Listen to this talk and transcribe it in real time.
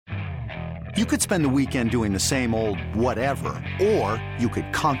You could spend the weekend doing the same old whatever, or you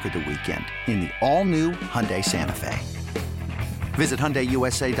could conquer the weekend in the all-new Hyundai Santa Fe. Visit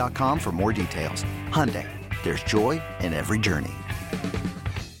HyundaiUSA.com for more details. Hyundai, there's joy in every journey.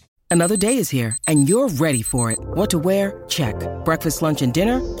 Another day is here, and you're ready for it. What to wear? Check. Breakfast, lunch, and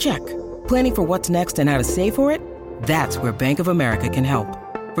dinner? Check. Planning for what's next and how to save for it? That's where Bank of America can help.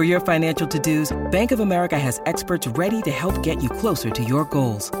 For your financial to-dos, Bank of America has experts ready to help get you closer to your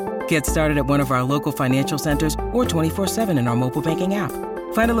goals. Get started at one of our local financial centers or 24/7 in our mobile banking app.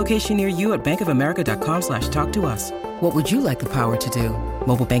 Find a location near you at bankofamerica.com/talktous. What would you like the power to do?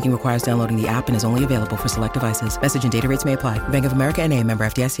 Mobile banking requires downloading the app and is only available for select devices. Message and data rates may apply. Bank of America N.A., member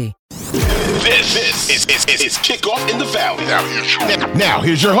FDIC. This is Kickoff in the Valley. Now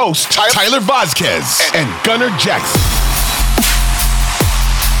here's your host, Tyler Vasquez and Gunnar Jackson.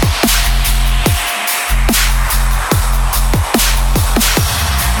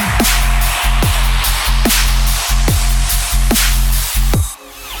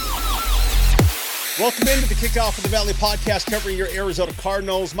 Welcome into the Kickoff of the Valley podcast covering your Arizona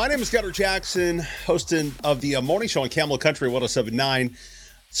Cardinals. My name is Gunnar Jackson, hosting of the morning show on Camel Country 107.9,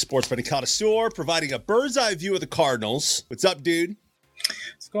 sports betting connoisseur, providing a bird's eye view of the Cardinals. What's up, dude?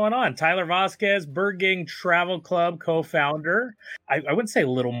 What's going on? Tyler Vasquez, Bird Gang Travel Club co-founder. I wouldn't say a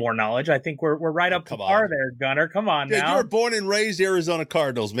little more knowledge. I think we're right up to par there, Gunnar. Come on now. You were born and raised Arizona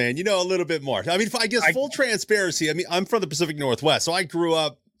Cardinals, man. You know a little bit more. I mean, I guess full transparency. I mean, I'm from the Pacific Northwest, so I grew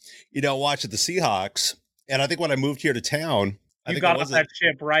up watching the Seahawks. And I think when I moved here to town, you got off that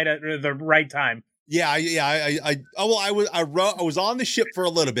ship right at the right time. I was on the ship for a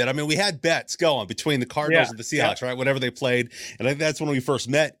little bit. I mean, we had bets going between the Cardinals and the Seahawks, right? Whenever they played. And I think that's when we first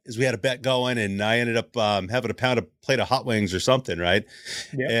met, is we had a bet going, and I ended up having a plate of hot wings or something, right?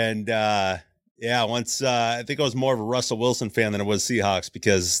 Yeah. And once I think I was more of a Russell Wilson fan than I was Seahawks,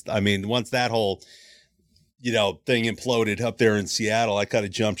 because I mean, once that whole thing imploded up there in Seattle, I kind of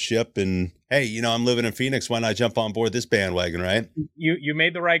jumped ship, and hey, I'm living in Phoenix. Why not jump on board this bandwagon, right? You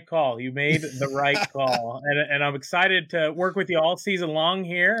made the right call. You made the right call. And I'm excited to work with you all season long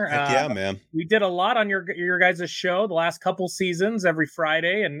here. Heck yeah, man. We did a lot on your guys' show the last couple seasons every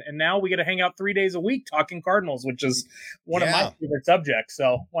Friday, and now we get to hang out 3 days a week talking Cardinals, which is one of my favorite subjects.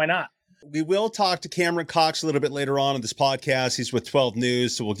 So why not? We will talk to Cameron Cox a little bit later on in this podcast. He's with 12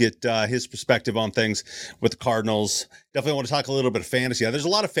 News, so we'll get his perspective on things with the Cardinals. Definitely want to talk a little bit of fantasy. There's a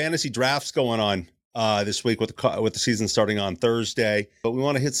lot of fantasy drafts going on this week with the season starting on Thursday. But we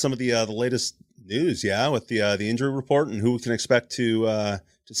want to hit some of the latest news, with the injury report and who we can expect to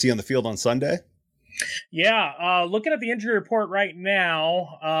see on the field on Sunday. Yeah, looking at the injury report right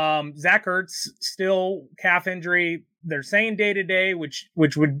now, Zach Ertz still calf injury. They're saying day-to-day, which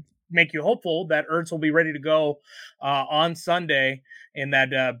would make you hopeful that Ertz will be ready to go on Sunday in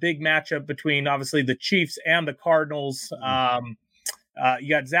that big matchup between obviously the Chiefs and the Cardinals. You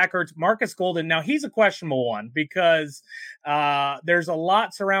got Zach Ertz, Marcus Golden. Now he's a questionable one because there's a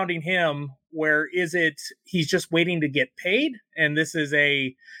lot surrounding him. Where is it? He's just waiting to get paid, and this is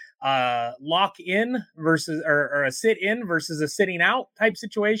a lock in versus or a sit in versus a sitting out type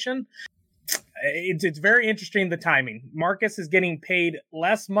situation. It's very interesting, the timing. Marcus is getting paid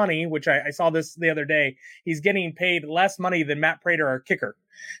less money, which I saw this the other day. He's getting paid less money than Matt Prater, our kicker.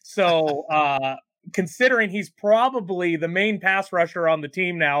 So considering he's probably the main pass rusher on the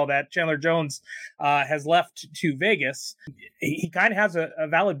team now that Chandler Jones has left to Vegas, he kind of has a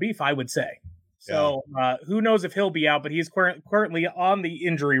valid beef, I would say. So who knows if he'll be out, but he's currently on the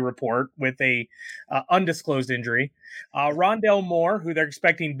injury report with a undisclosed injury. Rondell Moore, who they're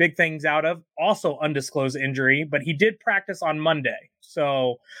expecting big things out of, also undisclosed injury, but he did practice on Monday.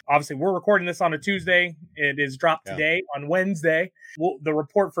 So obviously we're recording this on a Tuesday. It is dropped today on Wednesday. The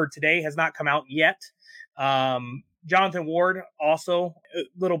report for today has not come out yet. Jonathan Ward also a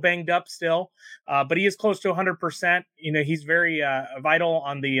little banged up still, but he is close to 100%. He's very vital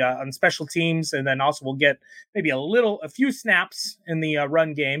on the on special teams, and then also will get maybe a few snaps in the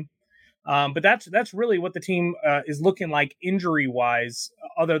run game. But that's really what the team is looking like injury wise,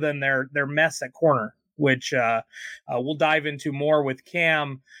 other than their mess at corner, which we'll dive into more with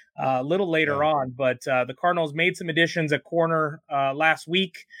Cam a little later on. But the Cardinals made some additions at corner last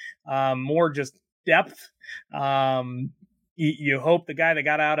week, more just depth. You hope the guy that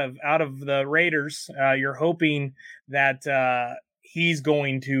got out of the Raiders, you're hoping that he's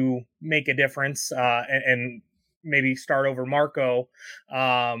going to make a difference and maybe start over Marco,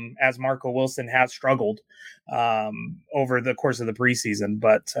 as Marco Wilson has struggled over the course of the preseason.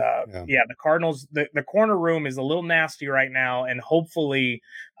 But the Cardinals, the corner room is a little nasty right now, and hopefully,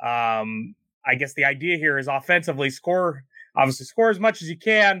 I guess the idea here is offensively score obviously score as much as you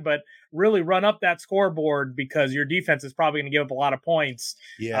can, but really run up that scoreboard because your defense is probably going to give up a lot of points.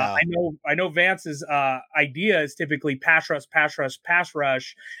 Yeah. I know Vance's idea is typically pass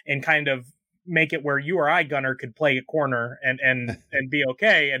rush, and kind of make it where you or I, Gunner, could play a corner and be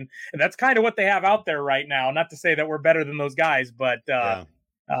okay. And that's kind of what they have out there right now. Not to say that we're better than those guys, but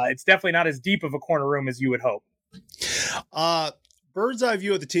it's definitely not as deep of a corner room as you would hope. Bird's eye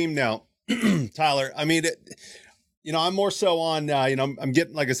view of the team now, Tyler. I mean, I'm more so on, I'm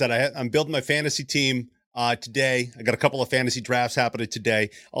getting, like I said, I'm building my fantasy team today. I got a couple of fantasy drafts happening today.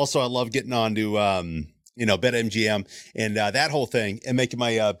 Also, I love getting on to, BetMGM and that whole thing and making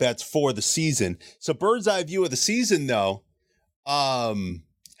my bets for the season. So bird's eye view of the season, though,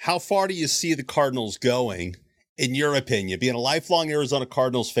 how far do you see the Cardinals going, in your opinion? Being a lifelong Arizona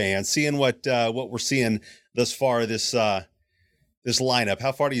Cardinals fan, seeing what we're seeing thus far this lineup,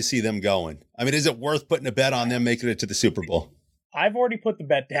 how far do you see them going? I mean, is it worth putting a bet on them making it to the Super Bowl? I've already put the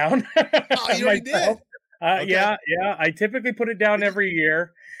bet down. Oh, you already did? Okay. Yeah. I typically put it down every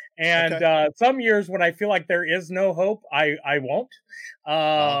year. And some years when I feel like there is no hope, I won't.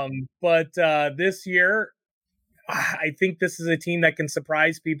 But this year, I think this is a team that can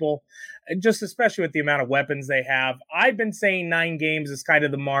surprise people, just especially with the amount of weapons they have. I've been saying 9 games is kind of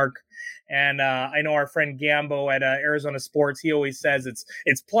the mark. And I know our friend Gambo at Arizona Sports, he always says it's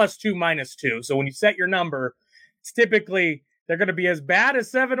 +2 -2. So when you set your number, it's typically they're going to be as bad as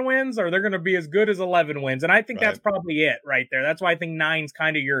 7 wins or they're going to be as good as 11 wins. And I think that's probably it right there. That's why I think 9's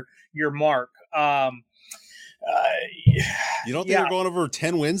kind of your mark. You don't think they're going over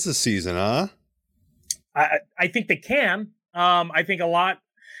 10 wins this season, huh? I think they can. I think a lot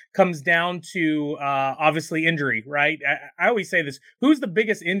comes down to obviously injury, right? I always say this: who's the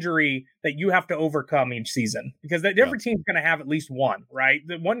biggest injury that you have to overcome each season? Because every team's going to have at least one, right?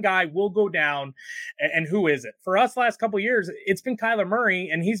 The one guy will go down, and who is it? For us, last couple of years, it's been Kyler Murray,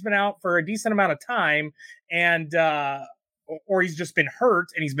 and he's been out for a decent amount of time, and or he's just been hurt,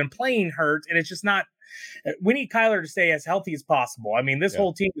 and he's been playing hurt, and it's just not. We need Kyler to stay as healthy as possible. I mean, this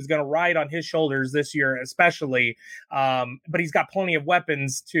whole team is going to ride on his shoulders this year, especially. But he's got plenty of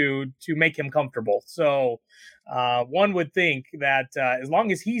weapons to make him comfortable. So one would think that as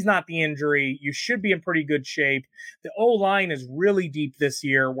long as he's not the injury, you should be in pretty good shape. The O-line is really deep this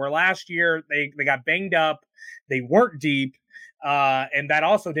year, where last year they got banged up. They weren't deep. And that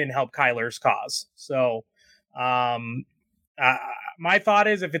also didn't help Kyler's cause. So my thought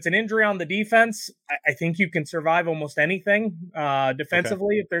is if it's an injury on the defense, I think you can survive almost anything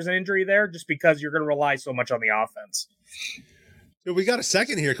defensively if there's an injury there, just because you're going to rely so much on the offense. We got a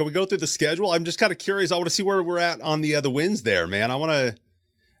second here. Can we go through the schedule? I'm just kind of curious. I want to see where we're at on the wins there, man. I want to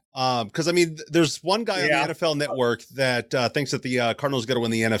because, I mean, there's one guy on the NFL Network that thinks that the Cardinals got to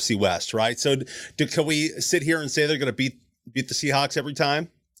win the NFC West, right? So can we sit here and say they're going to beat the Seahawks every time,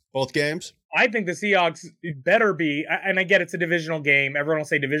 both games? I think the Seahawks better be, and I get it's a divisional game. Everyone will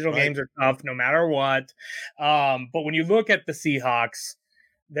say divisional games are tough no matter what. But when you look at the Seahawks,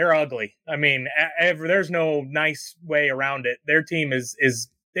 they're ugly. I mean, there's no nice way around it. Their team is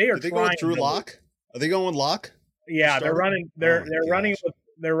they are. Are they going through Lock? Are they going with Lock? Yeah, they're running. They're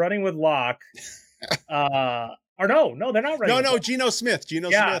running with Lock. Or no, they're not running. No, Geno Smith.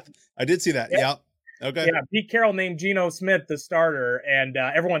 Smith. I did see that. Yeah. Okay. Yeah, Pete Carroll named Geno Smith the starter, and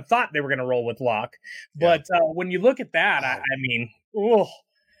everyone thought they were going to roll with Locke. But when you look at that, I mean,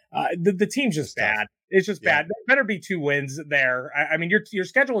 the team's just bad. It's just bad. There better be 2 wins there. I mean, your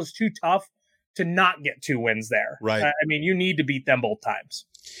schedule is too tough to not get 2 wins there. Right. I mean, you need to beat them both times.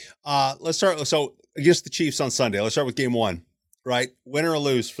 Let's start. So against the Chiefs on Sunday. Let's start with game 1. Right, win or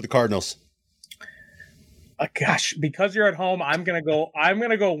lose for the Cardinals. Gosh, because you're at home, I'm gonna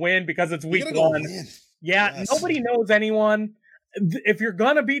go win because it's week 1. Yeah, yes. Nobody knows anyone. If you're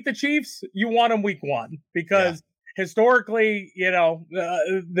gonna beat the Chiefs, you want them week 1 because historically,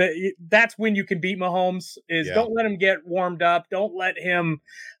 that's when you can beat Mahomes. Don't let him get warmed up. Don't let him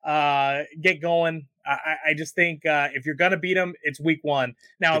get going. I just think if you're gonna beat him, it's week 1.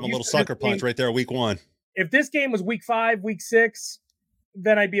 Now, give him a little sucker punch right there, week 1. If this game was week 5, week 6,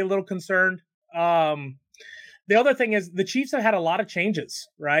 then I'd be a little concerned. The other thing is the Chiefs have had a lot of changes,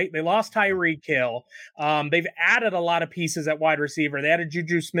 right? They lost Tyreek Hill. They've added a lot of pieces at wide receiver. They added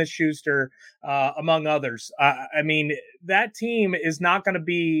Juju Smith-Schuster, among others. I mean, that team is not going to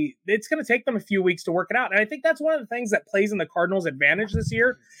be – it's going to take them a few weeks to work it out. And I think that's one of the things that plays in the Cardinals' advantage this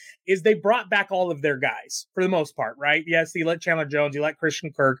year is they brought back all of their guys for the most part, right? Yes, you let Chandler Jones, you let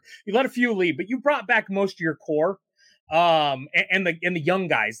Christian Kirk, you let a few leave, but you brought back most of your core and the young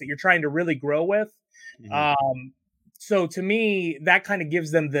guys that you're trying to really grow with. So to me, that kind of gives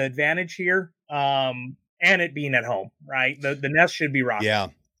them the advantage here. And and it being at home, right? The nest should be rocking. Yeah.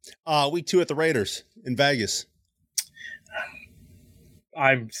 Week 2 at the Raiders in Vegas.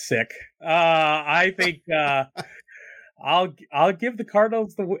 I'm sick. I think I'll give the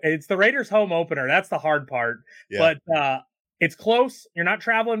Cardinals it's the Raiders home opener. That's the hard part. Yeah. But it's close. You're not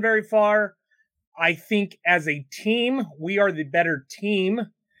traveling very far. I think as a team, we are the better team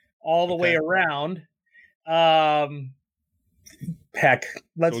all the way around. Heck,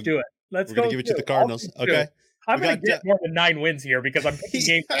 let's do it. We're going to give it to the Cardinals. Okay. I'm going to get more than 9 wins here because I'm picking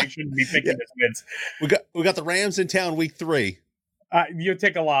games I shouldn't be picking as wins. We got the Rams in town week 3. You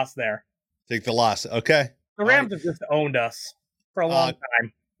take a loss there. Take the loss. Okay. The Rams have just owned us for a long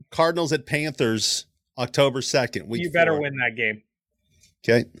time. Cardinals at Panthers, October 2nd, week 4. You better win that game.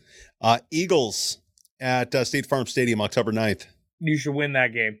 Okay. Eagles at State Farm Stadium, October 9th. You should win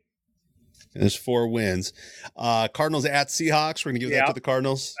that game. There's 4 wins. Cardinals at Seahawks. We're going to give that to the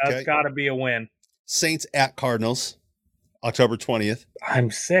Cardinals. That's got to be a win. Saints at Cardinals, October 20th.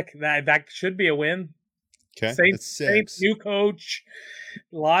 I'm sick. That should be a win. Okay. Saints, new coach.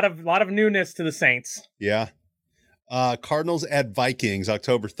 A lot of newness to the Saints. Yeah. Cardinals at Vikings,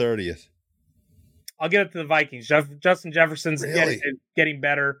 October 30th. I'll get it to the Vikings. Justin Jefferson's getting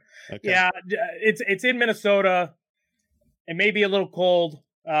better. Okay. Yeah, it's in Minnesota. It may be a little cold.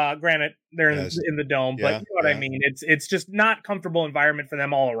 Granted, they're in the dome, but you know what I mean. It's just not comfortable environment for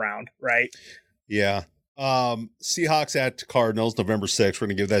them all around, right? Yeah. Seahawks at Cardinals, November 6th. We're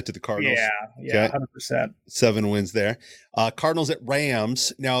going to give that to the Cardinals. Yeah, 100%. 7 wins there. Cardinals at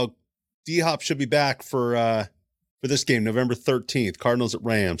Rams. Now, D-Hop should be back for this game, November 13th. Cardinals at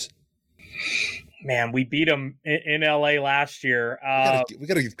Rams. Man, we beat them in LA last year. We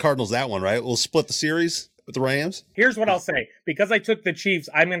got to give the Cardinals that one, right? We'll split the series with the Rams. Here's what I'll say. Because I took the Chiefs,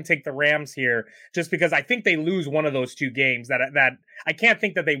 I'm going to take the Rams here just because I think they lose one of those 2 games that I can't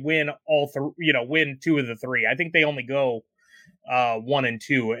think that they win win 2 of the 3. I think they only go 1 and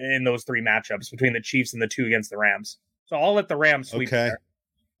 2 in those 3 matchups between the Chiefs and the 2 against the Rams. So I'll let the Rams sweep there.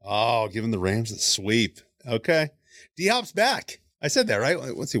 Oh, giving the Rams the sweep. Okay. D-Hop's back. I said that, right?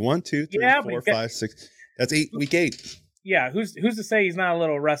 Let's see. 1, 2, 3, 4, 5, 6. That's 8, week 8. Yeah. Who's to say he's not a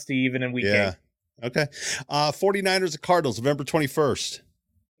little rusty even in week 8? Okay. 49ers at Cardinals, November 21st.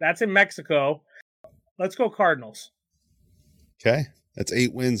 That's in Mexico. Let's go Cardinals. Okay. That's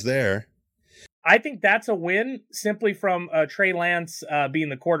 8 wins there. I think that's a win simply from Trey Lance being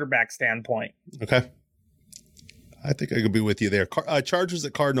the quarterback standpoint. Okay. I think I could be with you there. Chargers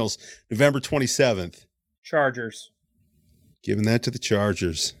at Cardinals, November 27th. Chargers. Giving that to the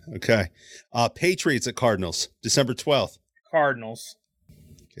Chargers. Okay. Patriots at Cardinals, December 12th. Cardinals.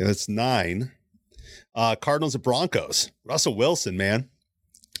 Okay, that's 9. Cardinals at Broncos. Russell Wilson, man.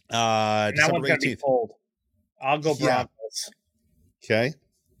 That December one's going to be cold. I'll go Broncos. Okay.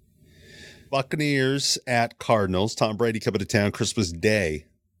 Buccaneers at Cardinals. Tom Brady coming to town Christmas Day.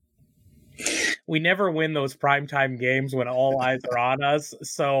 We never win those primetime games when all eyes are on us.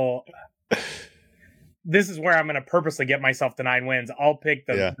 So this is where I'm going to purposely get myself to 9 wins. I'll pick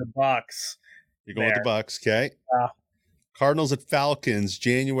the Bucs. You're going with the Bucs, okay? Cardinals at Falcons,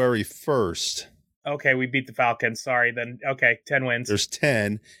 January 1st. Okay, we beat the Falcons. Sorry, then. Okay, 10 wins. There's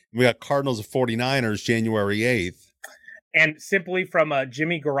 10. We got Cardinals at 49ers, January 8th. And simply from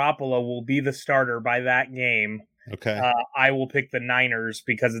Jimmy Garoppolo will be the starter by that game. Okay. I will pick the Niners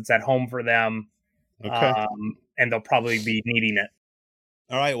because it's at home for them. Okay. And they'll probably be needing it.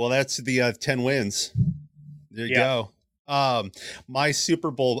 All right. Well, that's the 10 wins. There you go. My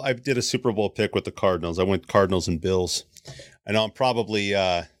Super Bowl, I did a Super Bowl pick with the Cardinals. I went Cardinals and Bills. I know I'm probably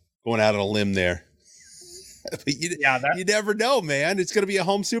going out on a limb there. But you never know, man. It's going to be a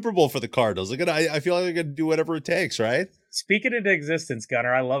home Super Bowl for the Cardinals. I feel like they're going to do whatever it takes, right? Speak it into existence,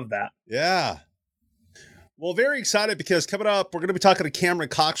 Gunner. I love that. Yeah. Well, very excited because coming up, we're going to be talking to Cameron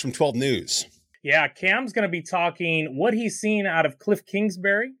Cox from 12 News. Yeah, Cam's going to be talking what he's seen out of Cliff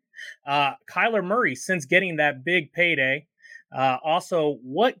Kingsbury, Kyler Murray since getting that big payday. Also,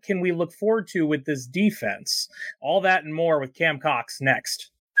 what can we look forward to with this defense? All that and more with Cam Cox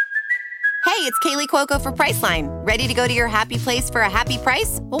next. Hey, it's Kaylee Cuoco for Priceline. Ready to go to your happy place for a happy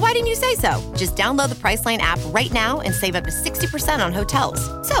price? Well, why didn't you say so? Just download the Priceline app right now and save up to 60% on hotels.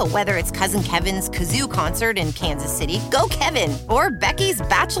 So whether it's Cousin Kevin's Kazoo Concert in Kansas City, go Kevin, or Becky's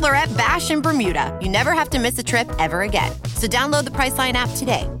Bachelorette Bash in Bermuda, you never have to miss a trip ever again. So download the Priceline app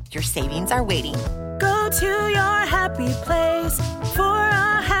today. Your savings are waiting. Go to your happy place for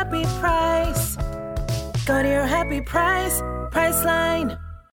a happy price. Go to your happy price, Priceline.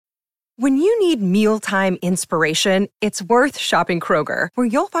 When you need mealtime inspiration, it's worth shopping Kroger, where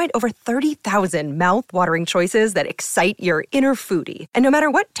you'll find over 30,000 mouth-watering choices that excite your inner foodie. And no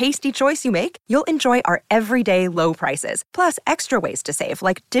matter what tasty choice you make, you'll enjoy our everyday low prices, plus extra ways to save,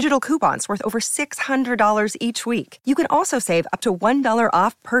 like digital coupons worth over $600 each week. You can also save up to $1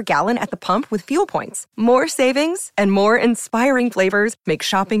 off per gallon at the pump with fuel points. More savings and more inspiring flavors make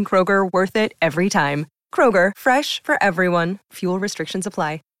shopping Kroger worth it every time. Kroger, fresh for everyone. Fuel restrictions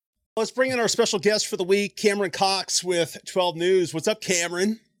apply. Let's bring in our special guest for the week, Cameron Cox with 12 News. What's up,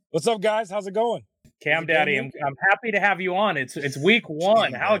 Cameron? What's up, guys? How's it going? Cam Daddy, I'm happy to have you on. It's week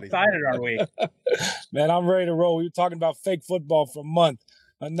one. How excited are we? Man, I'm ready to roll. We were talking about fake football for a month.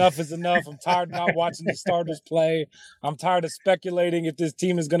 Enough is enough. I'm tired of not watching the starters play. I'm tired of speculating if this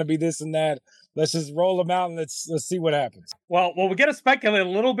team is going to be this and that. Let's just roll them out and let's see what happens. Well, we got to speculate a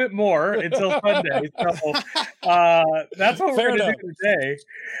little bit more until Sunday. So that's what we're going to do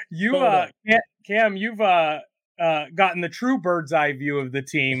today. Cam, you've gotten the true bird's eye view of the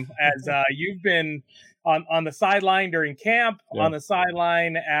team as you've been on the sideline during camp, on the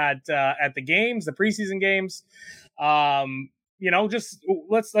sideline at the games, the preseason games. Just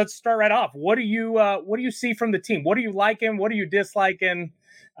let's start right off. What do you see from the team? What are you liking? What are you disliking?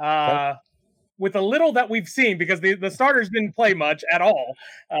 With the little that we've seen, because the starters didn't play much at all.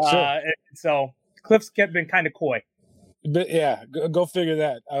 So Cliff's been kind of coy. But yeah, go figure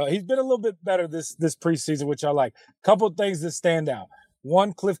that. He's been a little bit better this preseason, which I like. Couple of things that stand out.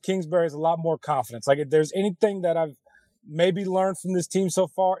 One, Cliff Kingsbury has a lot more confidence. Like, if there's anything that I've maybe learned from this team so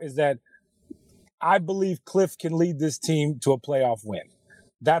far, is that I believe Cliff can lead this team to a playoff win.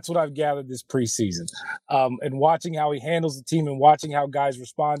 That's what I've gathered this preseason. And watching how he handles the team and watching how guys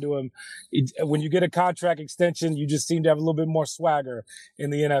respond to him. When you get a contract extension, you just seem to have a little bit more swagger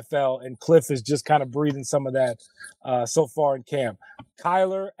in the NFL. And Cliff is just kind of breathing some of that so far in camp.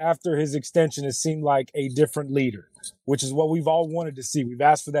 Kyler, after his extension, has seemed like a different leader, which is what we've all wanted to see. We've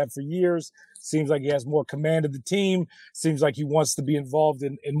asked for that for years. Seems like he has more command of the team. Seems like he wants to be involved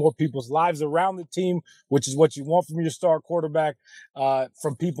in more people's lives around the team, which is what you want from your star quarterback,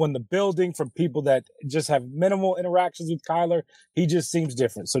 from people in the building, from people that just have minimal interactions with Kyler. He just seems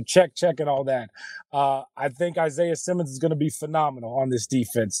different. So check and all that. I think Isaiah Simmons is going to be phenomenal on this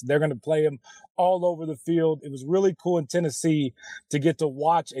defense. They're going to play him all over the field. It was really cool in Tennessee to get to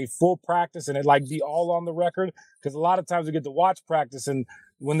watch a full practice and it be all on the record, because a lot of times we get to watch practice and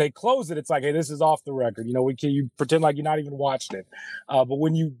when they close it, it's like, hey, this is off the record. You pretend like you're not even watching it. But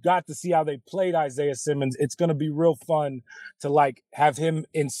when you got to see how they played Isaiah Simmons, it's going to be real fun to have him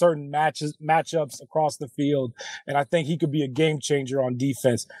in certain matchups across the field. And I think he could be a game changer on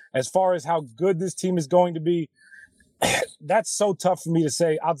defense. As far as how good this team is going to be, that's so tough for me to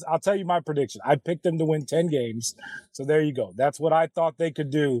say. I'll tell you my prediction. I picked them to win 10 games. So there you go. That's what I thought they could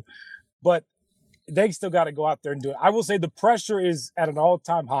do. But they still got to go out there and do it. I will say the pressure is at an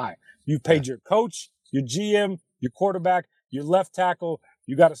all-time high. You've paid your coach, your GM, your quarterback, your left tackle.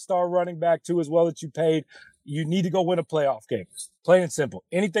 You got a star running back too as well that you paid. You need to go win a playoff game. Plain and simple.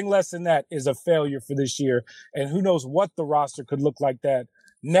 Anything less than that is a failure for this year. And who knows what the roster could look like that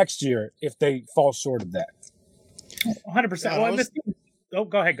next year if they fall short of that. 100%.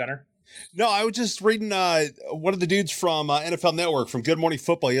 Go ahead, Gunnar. No, I was just reading one of the dudes from NFL Network from Good Morning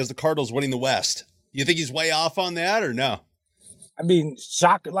Football. He has the Cardinals winning the West. You think he's way off on that or no? I mean,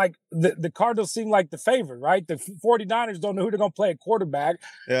 shock. Like the Cardinals seem like the favorite, right? The 49ers don't know who they're going to play at quarterback.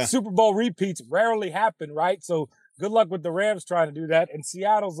 Yeah. Super Bowl repeats rarely happen, right? So good luck with the Rams trying to do that. And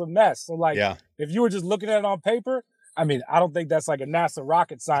Seattle's a mess. So if you were just looking at it on paper, I mean, I don't think that's like a NASA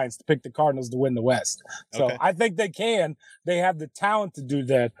rocket science to pick the Cardinals to win the West. So okay. I think they can. They have the talent to do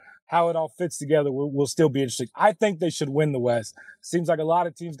that. How it all fits together will still be interesting. I think they should win the West. Seems like a lot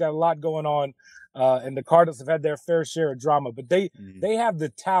of teams got a lot going on, and the Cardinals have had their fair share of drama, but they have the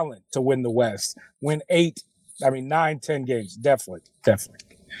talent to win the West, win 9, 10 games. Definitely.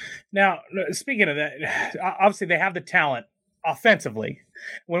 Now, speaking of that, obviously they have the talent offensively.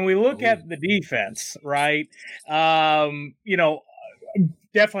 When we look at the defense, right,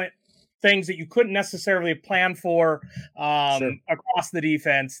 definitely things that you couldn't necessarily plan for across the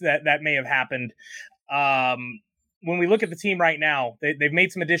defense that may have happened. When we look at the team right now, they've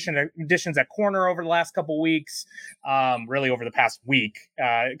made some additions at corner over the last couple weeks, really over the past week.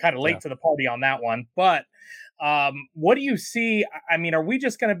 Kind of late to the party on that one. But what do you see? I mean, are we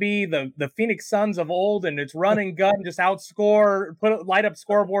just going to be the Phoenix Suns of old and it's run and gun, just outscore, light up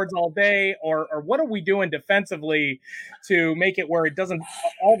scoreboards all day? Or what are we doing defensively to make it where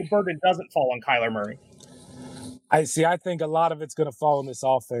all the burden doesn't fall on Kyler Murray? I think a lot of it's going to fall on this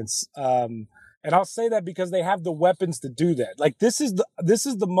offense. And I'll say that because they have the weapons to do that. Like this is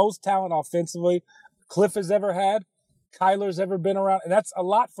the most talent offensively Cliff has ever had, Kyler's ever been around. And that's a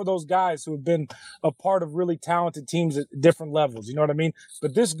lot for those guys who have been a part of really talented teams at different levels. You know what I mean?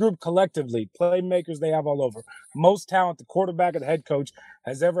 But this group collectively, playmakers they have all over, most talent the quarterback and the head coach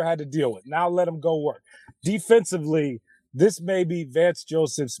has ever had to deal with. Now let them go work. Defensively, this may be Vance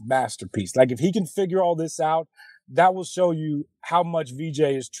Joseph's masterpiece. Like if he can figure all this out, that will show you how much VJ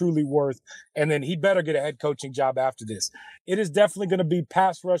is truly worth. And then he better get a head coaching job after this. It is definitely going to be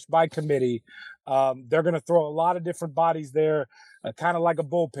pass rush by committee. They're going to throw a lot of different bodies there, kind of like a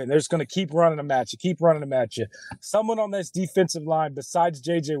bullpen. They're just going to keep running them at you, Someone on this defensive line besides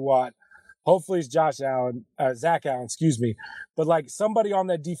J.J. Watt, hopefully it's Zach Allen, but like somebody on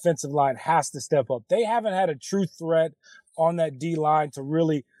that defensive line has to step up. They haven't had a true threat on that D line to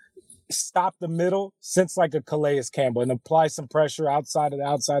really stop the middle since like a Calais Campbell and apply some pressure outside of the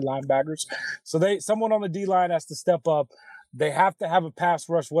outside linebackers. So someone on the D line has to step up. They have to have a pass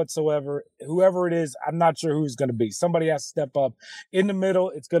rush whatsoever. Whoever it is, I'm not sure who's going to be. Somebody has to step up. In the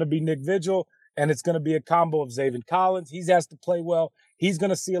middle, it's going to be Nick Vigil, and it's going to be a combo of Zaven Collins. He has to play well. He's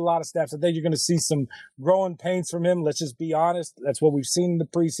going to see a lot of snaps. I think you're going to see some growing pains from him. Let's just be honest. That's what we've seen in the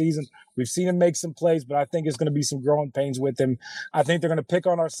preseason. We've seen him make some plays, but I think it's going to be some growing pains with him. I think they're going to pick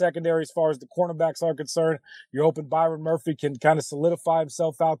on our secondary as far as the cornerbacks are concerned. You're hoping Byron Murphy can kind of solidify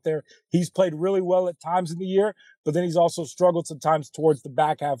himself out there. He's played really well at times in the year, but then he's also struggled sometimes towards the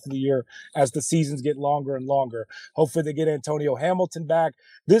back half of the year as the seasons get longer and longer. Hopefully they get Antonio Hamilton back.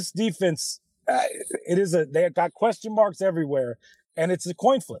 This defense, they got question marks everywhere. And it's a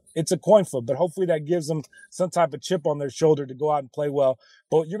coin flip. But hopefully that gives them some type of chip on their shoulder to go out and play well.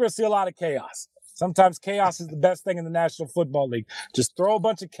 But you're going to see a lot of chaos. Sometimes chaos is the best thing in the National Football League. Just throw a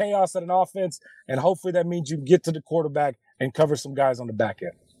bunch of chaos at an offense, and hopefully that means you can get to the quarterback and cover some guys on the back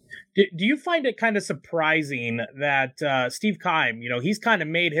end. Do you find it kind of surprising that Steve Keim, he's kind of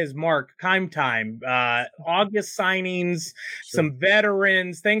made his mark, Keim time, August signings, some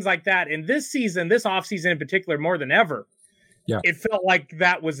veterans, things like that. And this offseason in particular, more than ever, it felt like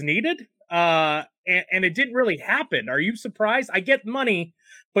that was needed, and it didn't really happen. Are you surprised? I get money,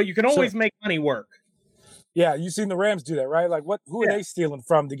 but you can always make money work. Yeah, you've seen the Rams do that, right? Like, who are they stealing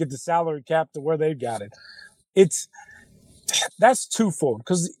from to get the salary cap to where they got it? That's twofold,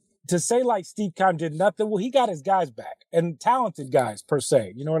 because to say like Steve Keim did nothing, well, he got his guys back, and talented guys per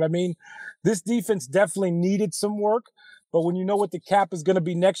se. You know what I mean? This defense definitely needed some work. But when you know what the cap is going to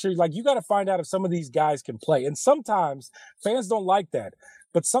be next year, like you got to find out if some of these guys can play. And sometimes fans don't like that.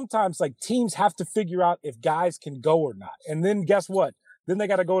 But sometimes like teams have to figure out if guys can go or not. And then guess what? Then they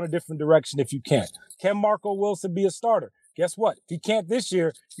got to go in a different direction if you can't. Can Marco Wilson be a starter? Guess what? If he can't this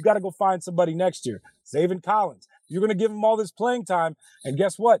year, you got to go find somebody next year. Zaven Collins. You're going to give him all this playing time. And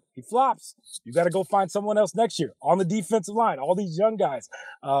guess what? He flops. You got to go find someone else next year on the defensive line. All these young guys,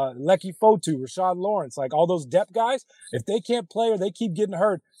 Lecky Fotu, Rashad Lawrence, like all those depth guys, if they can't play or they keep getting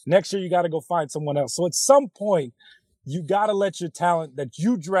hurt, next year you got to go find someone else. So at some point, you got to let your talent that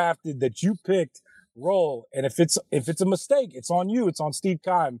you drafted, that you picked, roll. And if it's a mistake, it's on you. It's on Steve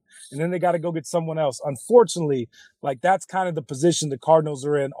Keim. And then they got to go get someone else. Unfortunately, like that's kind of the position the Cardinals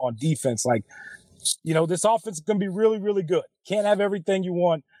are in on defense. Like, this offense is going to be really, really good. Can't have everything you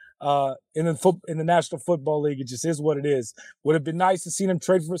want in the National Football League. It just is what it is. Would have been nice to see them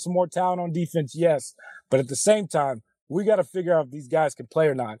trade for some more talent on defense, yes. But at the same time, we got to figure out if these guys can play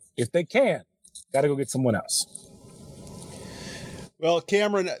or not. If they can, got to go get someone else. Well,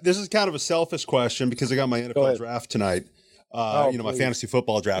 Cameron, this is kind of a selfish question because I got my NFL draft tonight. My fantasy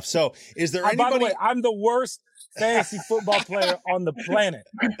football draft. So is there anybody? By the way, I'm the worst fantasy football player on the planet.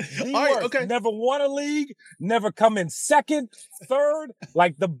 The worst. Okay. Never won a league, never come in second, third,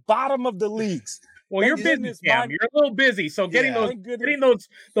 like the bottom of the leagues. Well, you're busy, Cam. You're a little busy, so getting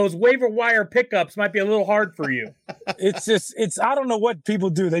those waiver wire pickups might be a little hard for you. It's I don't know what people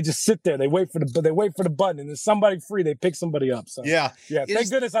do. They just sit there. They wait for the button, and there's somebody free. They pick somebody up. So yeah. Thank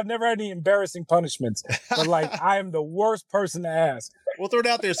goodness I've never had any embarrassing punishments. But like I am the worst person to ask. We'll throw it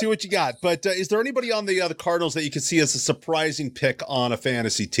out there, see what you got. But is there anybody on the Cardinals that you can see as a surprising pick on a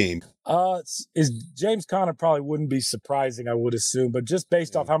fantasy team? Is James Conner probably wouldn't be surprising, I would assume, but just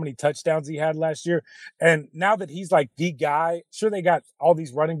based off how many touchdowns he had last year, and now that he's like the guy, sure they got all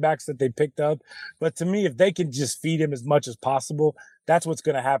these running backs that they picked up, but to me, if they can just feed him as much as possible, that's what's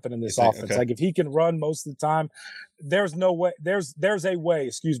going to happen in this offense. Okay. Like if he can run most of the time, there's a way,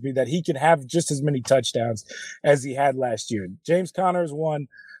 that he can have just as many touchdowns as he had last year. James Conner is one.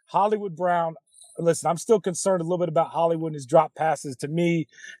 Hollywood Brown, listen, I'm still concerned a little bit about Hollywood and his drop passes. To me,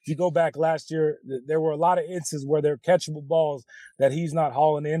 if you go back last year, there were a lot of instances where there are catchable balls that he's not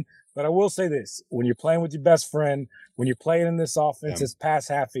hauling in. But I will say this, when you're playing with your best friend, when you're playing in this offense, it's pass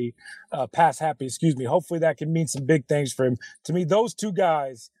happy, hopefully that can mean some big things for him. To me, those two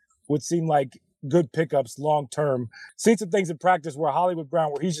guys would seem like good pickups long-term. Seen some things in practice where Hollywood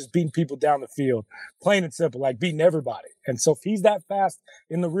Brown, where he's just beating people down the field, plain and simple, like beating everybody. And so if he's that fast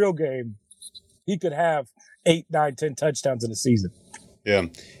in the real game, he could have 8, 9, 10 touchdowns in a season. Yeah.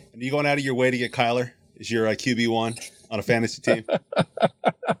 And you going out of your way to get Kyler as your QB1 on a fantasy team?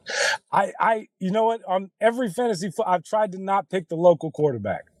 You know what? On every fantasy, I've tried to not pick the local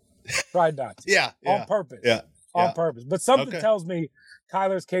quarterback. Tried not to. Yeah. On purpose. Yeah. On purpose. But something tells me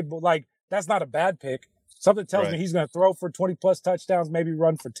Kyler's capable. Like, that's not a bad pick. Something tells me he's going to throw for 20-plus touchdowns, maybe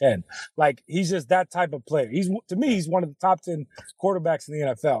run for 10. Like, he's just that type of player. To me, he's one of the top 10 quarterbacks in the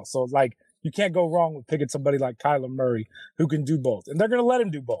NFL. So, like, you can't go wrong with picking somebody like Kyler Murray who can do both. And they're going to let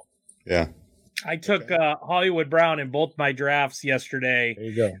him do both. Yeah. I took Hollywood Brown in both my drafts yesterday. There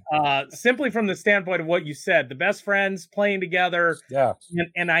you go. Simply from the standpoint of what you said, the best friends playing together. Yeah.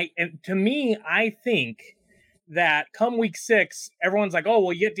 And to me, I think that come week 6, everyone's like, oh,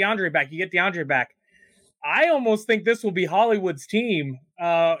 well, you get DeAndre back. I almost think this will be Hollywood's team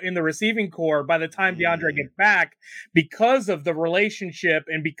in the receiving core by the time DeAndre gets back, because of the relationship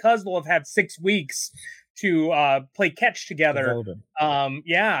and because they'll have had 6 weeks to play catch together. But by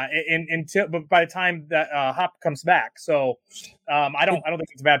the time that Hop comes back. So I don't think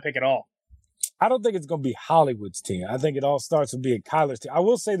it's a bad pick at all. I don't think it's going to be Hollywood's team. I think it all starts with being Kyler's team. I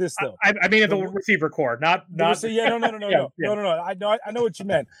will say this though. I mean, the receiver core, not. No. I know what you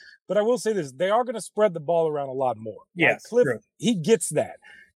meant, but I will say this: they are going to spread the ball around a lot more. Yes, Cliff, true. He gets that,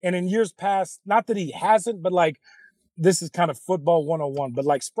 and in years past, not that he hasn't, but like this is kind of football 101. But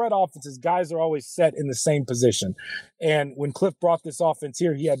like spread offenses, guys are always set in the same position, and when Cliff brought this offense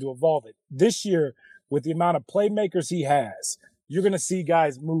here, he had to evolve it. This year, with the amount of playmakers he has, you're going to see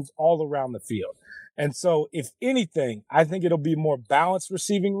guys move all around the field. And so, if anything, I think it'll be more balanced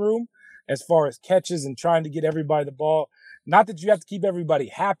receiving room as far as catches and trying to get everybody the ball. Not that you have to keep everybody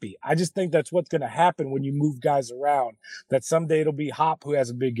happy. I just think that's what's going to happen when you move guys around, that someday it'll be Hop who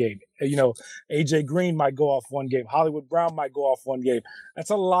has a big game. You know, A.J. Green might go off one game. Hollywood Brown might go off one game. That's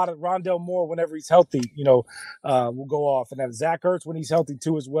a lot of Rondell Moore whenever he's healthy, will go off. And then Zach Ertz when he's healthy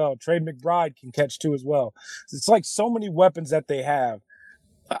too as well. Trey McBride can catch too as well. It's like so many weapons that they have.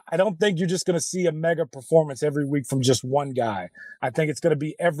 I don't think you're just going to see a mega performance every week from just one guy. I think it's going to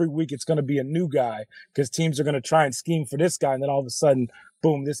be every week it's going to be a new guy because teams are going to try and scheme for this guy. And then all of a sudden,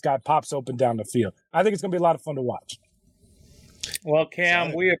 boom, this guy pops open down the field. I think it's going to be a lot of fun to watch. Well,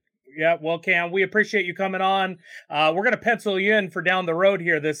 Cam, we appreciate you coming on. We're going to pencil you in for down the road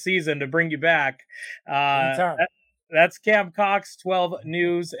here this season to bring you back. That's Cam Cox, 12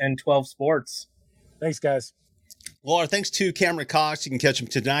 News and 12 Sports. Thanks, guys. Well, our thanks to Cameron Cox. You can catch him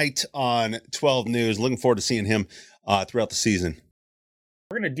tonight on 12 News. Looking forward to seeing him throughout the season.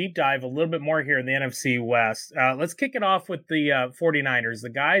 We're going to deep dive a little bit more here in the NFC West. Let's kick it off with the 49ers, the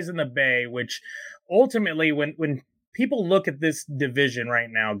guys in the Bay, which ultimately when people look at this division right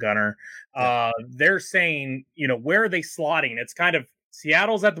now, Gunner, they're saying, where are they slotting? It's kind of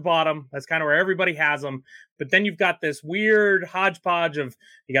Seattle's at the bottom. That's kind of where everybody has them. But then you've got this weird hodgepodge of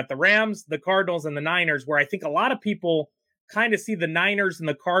you got the Rams, the Cardinals, and the Niners, where I think a lot of people kind of see the Niners and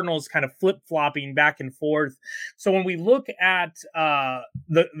the Cardinals kind of flip-flopping back and forth. So when we look at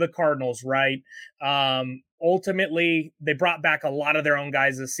the Cardinals, right, ultimately they brought back a lot of their own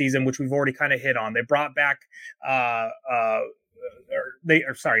guys this season, which we've already kind of hit on. They brought back they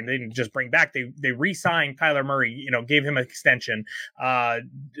didn't just bring back. They re-signed Kyler Murray, gave him an extension.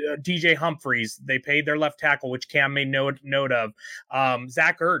 DJ Humphries, they paid their left tackle, which Cam made note of.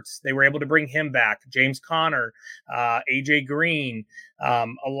 Zach Ertz, they were able to bring him back. James Conner, AJ Green, a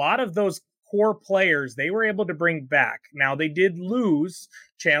lot of those core players they were able to bring back. Now they did lose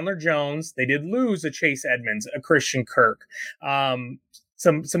Chandler Jones, they did lose a Chase Edmonds, a Christian Kirk.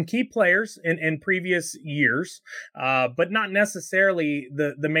 Some key players in previous years, but not necessarily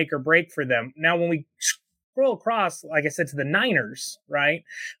the make or break for them. Now, when we scroll across, like I said, to the Niners, right?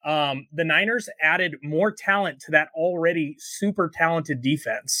 The Niners added more talent to that already super talented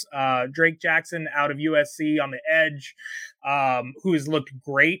defense. Drake Jackson out of USC on the edge, who has looked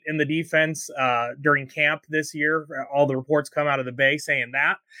great in the defense during camp this year. All the reports come out of the Bay saying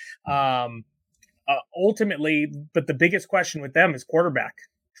that. Ultimately, but the biggest question with them is quarterback.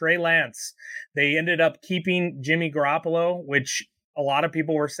 Trey Lance. They ended up keeping Jimmy Garoppolo, which a lot of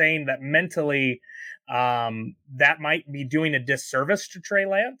people were saying that mentally that might be doing a disservice to Trey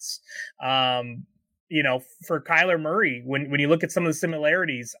Lance. For Kyler Murray, when you look at some of the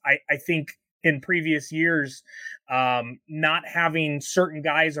similarities, I think in previous years, not having certain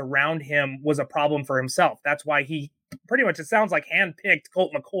guys around him was a problem for himself. That's why he pretty much, it sounds like, handpicked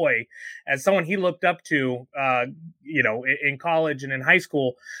Colt McCoy as someone he looked up to, in college and in high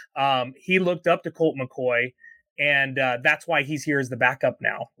school. He looked up to Colt McCoy, and that's why he's here as the backup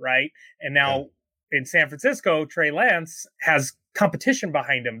now, right? And now in San Francisco, Trey Lance has competition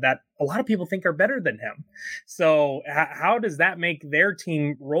behind him that a lot of people think are better than him. So how does that make their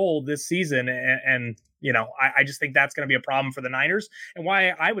team roll this season? And I just think that's going to be a problem for the Niners, and why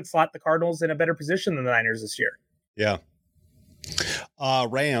I would slot the Cardinals in a better position than the Niners this year. Yeah.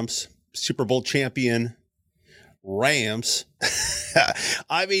 Rams, Super Bowl champion Rams.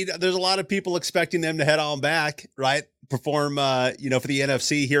 I mean, there's a lot of people expecting them to head on back, right? Perform, for the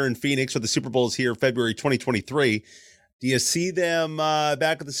NFC here in Phoenix, for the Super Bowls here, February 2023. Do you see them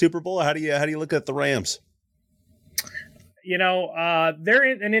back at the Super Bowl? How do you look at the Rams? They're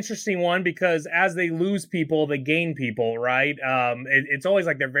an interesting one because as they lose people, they gain people, right? It's always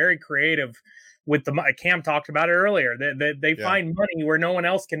like they're very creative with Cam talked about it earlier. They find money where no one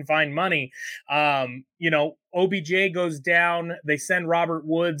else can find money. OBJ goes down. They send Robert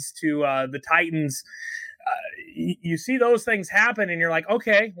Woods to the Titans. You see those things happen and you're like,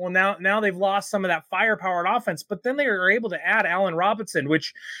 okay, well now they've lost some of that firepower on offense, but then they are able to add Allen Robinson,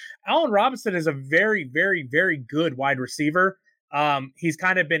 which Allen Robinson is a very, very, very good wide receiver. He's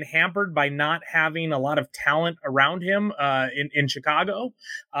kind of been hampered by not having a lot of talent around him in Chicago,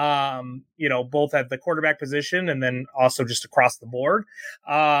 both at the quarterback position and then also just across the board.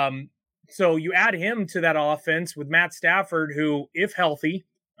 So you add him to that offense with Matt Stafford, who, if healthy,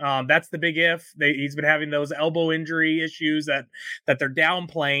 that's the big if. He's been having those elbow injury issues that they're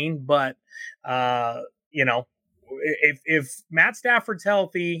downplaying. But, if Matt Stafford's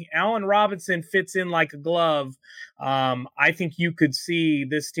healthy, Allen Robinson fits in like a glove, I think you could see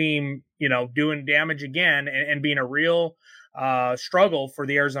this team, doing damage again and being a real struggle for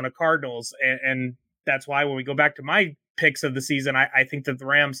the Arizona Cardinals. And that's why when we go back to my picks of the season, I think that the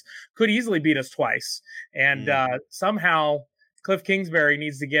Rams could easily beat us twice. And somehow Cliff Kingsbury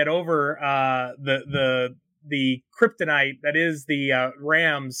needs to get over the kryptonite that is the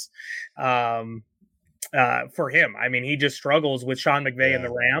Rams for him. I mean, he just struggles with Sean McVay and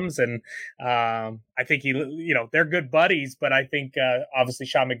the Rams, and I think they're good buddies, but I think obviously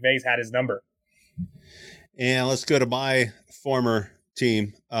Sean McVay's had his number. And let's go to my former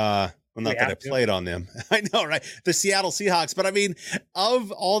team. Not that I played on them. I know, right? The Seattle Seahawks. But I mean,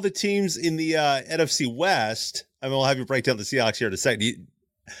 of all the teams in the NFC West, I mean, we'll have you break down the Seahawks here in a second.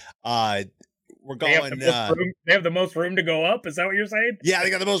 We're going. They have the most room to go up. Is that what you're saying? Yeah, they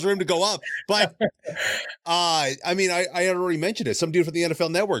got the most room to go up. But I mean, I had already mentioned it. Some dude from the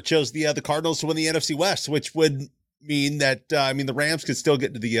NFL Network chose the Cardinals to win the NFC West, which would mean that the Rams could still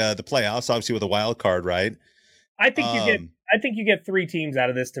get to the playoffs, obviously with a wild card, right? I think you get three teams out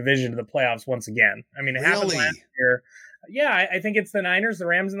of this division to the playoffs once again. I mean, it happened last year. Yeah, I think it's the Niners, the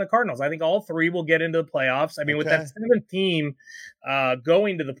Rams, and the Cardinals. I think all three will get into the playoffs. I mean, with that seventh team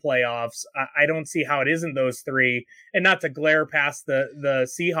going to the playoffs, I don't see how it isn't those three. And not to glare past the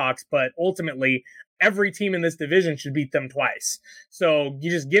Seahawks, but ultimately, every team in this division should beat them twice. So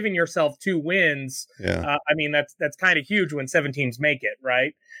you're just giving yourself 2 wins. Yeah. I mean, that's kind of huge when 7 teams make it,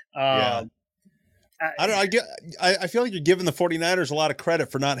 right? Yeah. I feel like you're giving the 49ers a lot of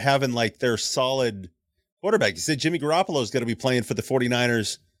credit for not having like their solid quarterback. You said Jimmy Garoppolo is going to be playing for the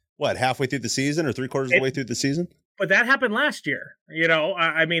 49ers, halfway through the season or 3/4 of the way through the season? But that happened last year.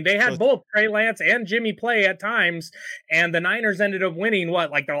 I mean, they had both Trey Lance and Jimmy play at times, and the Niners ended up winning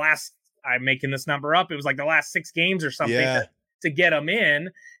their last, I'm making this number up, it was like the last 6 games or something to get them in.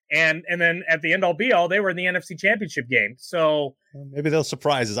 And then at the end all be all, they were in the NFC Championship game. So maybe they'll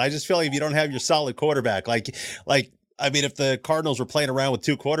surprise us. I just feel like if you don't have your solid quarterback, I mean, if the Cardinals were playing around with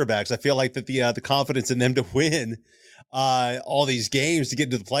 2 quarterbacks, I feel like that the confidence in them to win all these games to get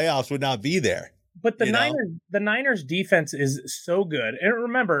into the playoffs would not be there. But the Niners defense is so good. And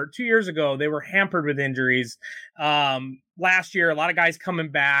remember, 2 years ago, they were hampered with injuries. Last year, a lot of guys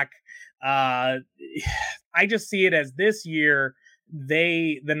coming back. I just see it as this year,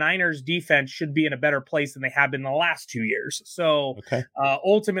 the Niners defense should be in a better place than they have been the last 2 years. So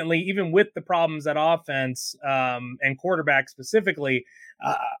ultimately, even with the problems at offense and quarterback specifically,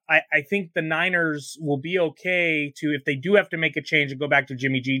 I think the Niners will be okay if they do have to make a change and go back to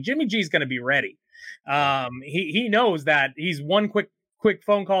Jimmy G. Jimmy G is going to be ready. He knows that he's one quick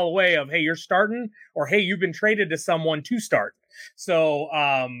phone call away of, hey, you're starting, or hey, you've been traded to someone to start. So,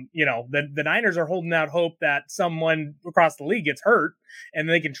 the Niners are holding out hope that someone across the league gets hurt and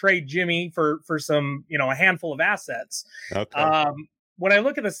they can trade Jimmy for some, a handful of assets. Okay. When I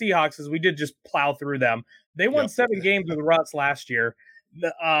look at the Seahawks, as we did just plow through them, they won 7 games with Russ last year,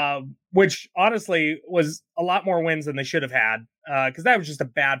 which honestly was a lot more wins than they should have had, because that was just a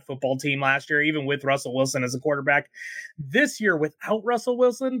bad football team last year, even with Russell Wilson as a quarterback. This year, without Russell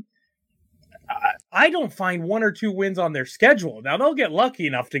Wilson, I don't find 1 or 2 wins on their schedule. Now, they'll get lucky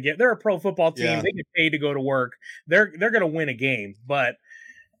enough to they're a pro football team. Yeah. They get paid to go to work. They're going to win a game. But,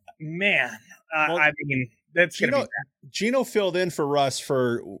 man, that's going to be bad. Gino filled in for Russ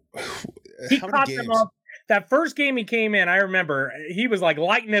for he caught them up. That first game he came in, I remember he was like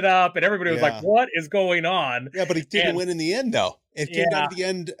lighting it up, and everybody was like, "What is going on?" Yeah, but he didn't win in the end, though. It came down to the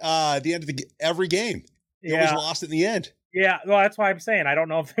end of every game. He always lost in the end. Yeah, well, that's why I'm saying I don't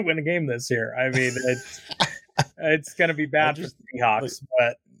know if they win a game this year. I mean, it's going to be bad for the Seahawks,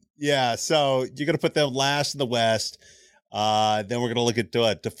 but yeah. So you're going to put them last in the West. Then we're going to look at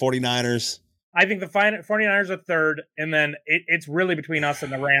the 49ers. I think the 49ers are third, and then it's really between us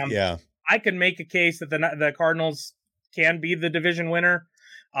and the Rams. Yeah. I can make a case that the Cardinals can be the division winner.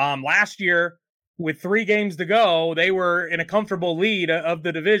 Last year, with 3 games to go, they were in a comfortable lead of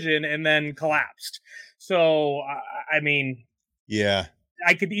the division and then collapsed. So, yeah,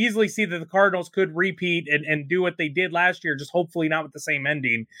 I could easily see that the Cardinals could repeat and do what they did last year, just hopefully not with the same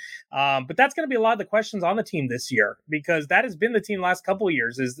ending. But that's going to be a lot of the questions on the team this year, because that has been the team the last couple of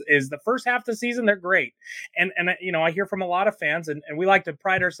years is the first half of the season. They're great. And I hear from a lot of fans, and we like to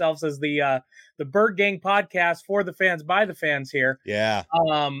pride ourselves as the Bird Gang podcast for the fans, by the fans here. Yeah.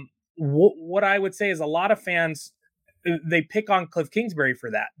 What I would say is a lot of fans, they pick on Cliff Kingsbury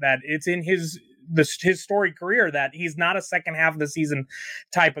for that it's in his storied career that he's not a second half of the season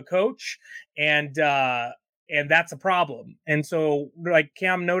type of coach. And that's a problem. And so, like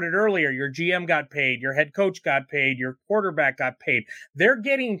Cam noted earlier, your GM got paid, your head coach got paid, your quarterback got paid. They're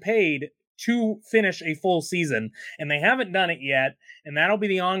getting paid to finish a full season, and they haven't done it yet. And that'll be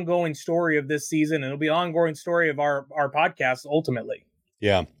the ongoing story of this season. And it'll be the ongoing story of our podcast ultimately.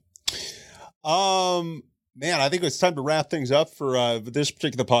 Yeah. Man, I think it's time to wrap things up for this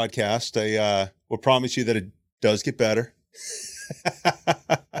particular podcast. I will promise you that it does get better.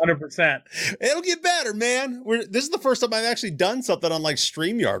 100%. It'll get better, man. This is the first time I've actually done something on like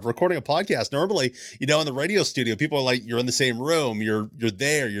StreamYard, recording a podcast. Normally, in the radio studio, people are like, you're in the same room, you're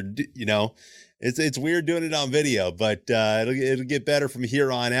there, it's weird doing it on video, but it'll get better from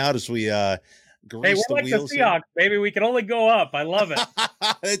here on out as we grease we're like the Seahawks, here. Baby. We can only go up. I love it.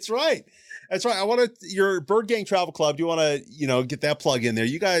 That's right. That's right. I want your Bird Gang Travel Club. Do you want to, get that plug in there?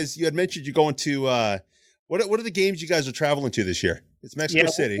 You guys, you had mentioned you're going to, what are the games you guys are traveling to this year? It's Mexico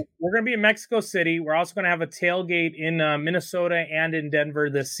City. We're going to be in Mexico City. We're also going to have a tailgate in Minnesota and in Denver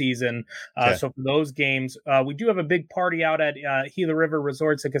this season. Okay. So for those games, we do have a big party out at Gila River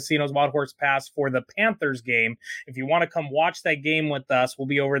Resorts and Casinos Wild Horse Pass for the Panthers game. If you want to come watch that game with us, we'll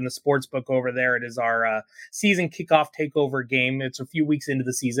be over in the sports book over there. It is our season kickoff takeover game. It's a few weeks into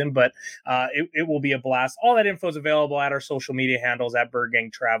the season, but it will be a blast. All that info is available at our social media handles at Bird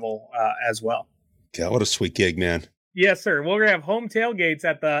Gang Travel as well. God, what a sweet gig, man. Yes, sir. We're gonna have home tailgates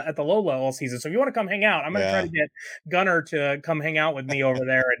at the Lola all season. So if you want to come hang out, I'm gonna try to get Gunner to come hang out with me over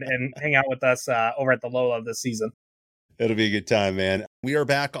there and hang out with us over at the Lola this season. It'll be a good time, man. We are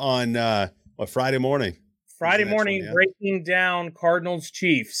back on Friday morning. Friday morning, breaking down Cardinals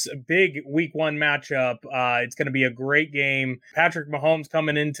Chiefs, a big week 1 matchup. It's going to be a great game. Patrick Mahomes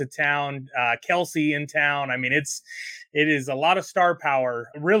coming into town, Kelsey in town. I mean, it is a lot of star power.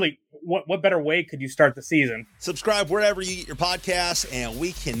 Really, what better way could you start the season? Subscribe wherever you get your podcasts, and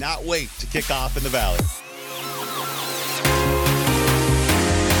we cannot wait to kick off in the Valley.